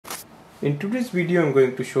In today's video I'm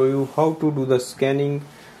going to show you how to do the scanning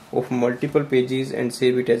of multiple pages and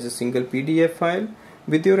save it as a single PDF file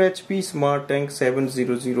with your HP Smart Tank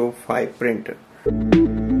 7005 printer.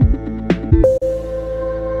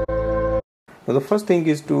 Now the first thing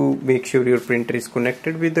is to make sure your printer is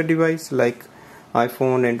connected with the device like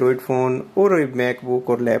iPhone, Android phone or a MacBook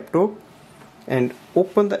or laptop, and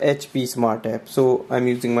open the HP Smart app. So I'm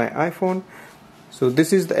using my iPhone. So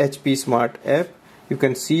this is the HP Smart app. You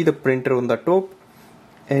can see the printer on the top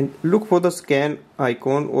and look for the scan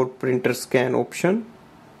icon or printer scan option.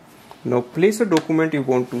 Now place a document you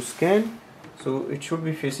want to scan. So it should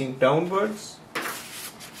be facing downwards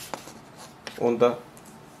on the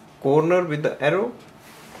corner with the arrow,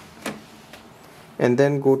 and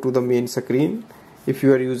then go to the main screen. If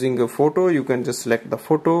you are using a photo, you can just select the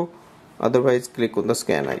photo, otherwise click on the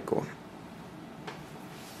scan icon.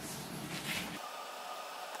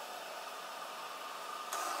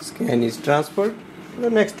 Scan is transferred. The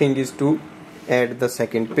next thing is to add the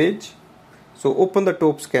second page. So open the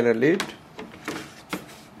top scanner lid,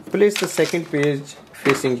 place the second page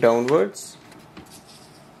facing downwards,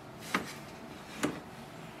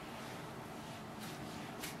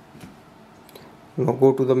 now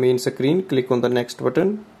go to the main screen, click on the next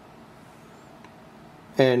button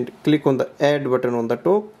and click on the add button on the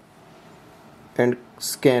top and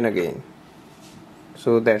scan again.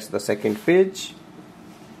 So that's the second page.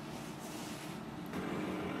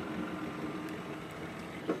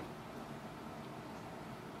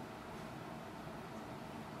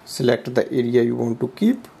 Select the area you want to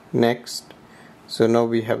keep. Next. So now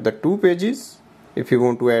we have the two pages. If you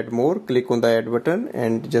want to add more, click on the add button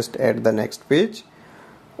and just add the next page.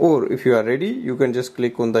 Or if you are ready, you can just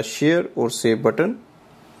click on the share or save button.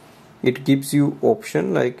 It gives you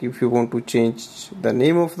option like if you want to change the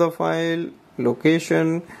name of the file,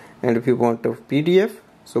 location, and if you want a PDF.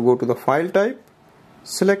 So go to the file type,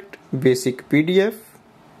 select basic PDF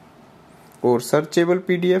or searchable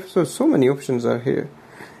PDF. So many options are here.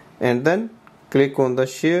 And then click on the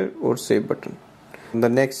share or save button. On the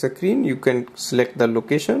next screen you can select the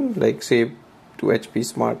location like save to HP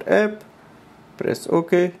Smart app, press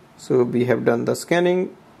OK. So we have done the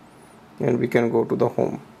scanning and we can go to the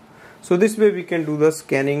home. So this way we can do the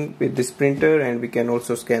scanning with this printer, and we can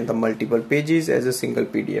also scan the multiple pages as a single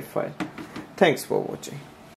PDF file. Thanks for watching.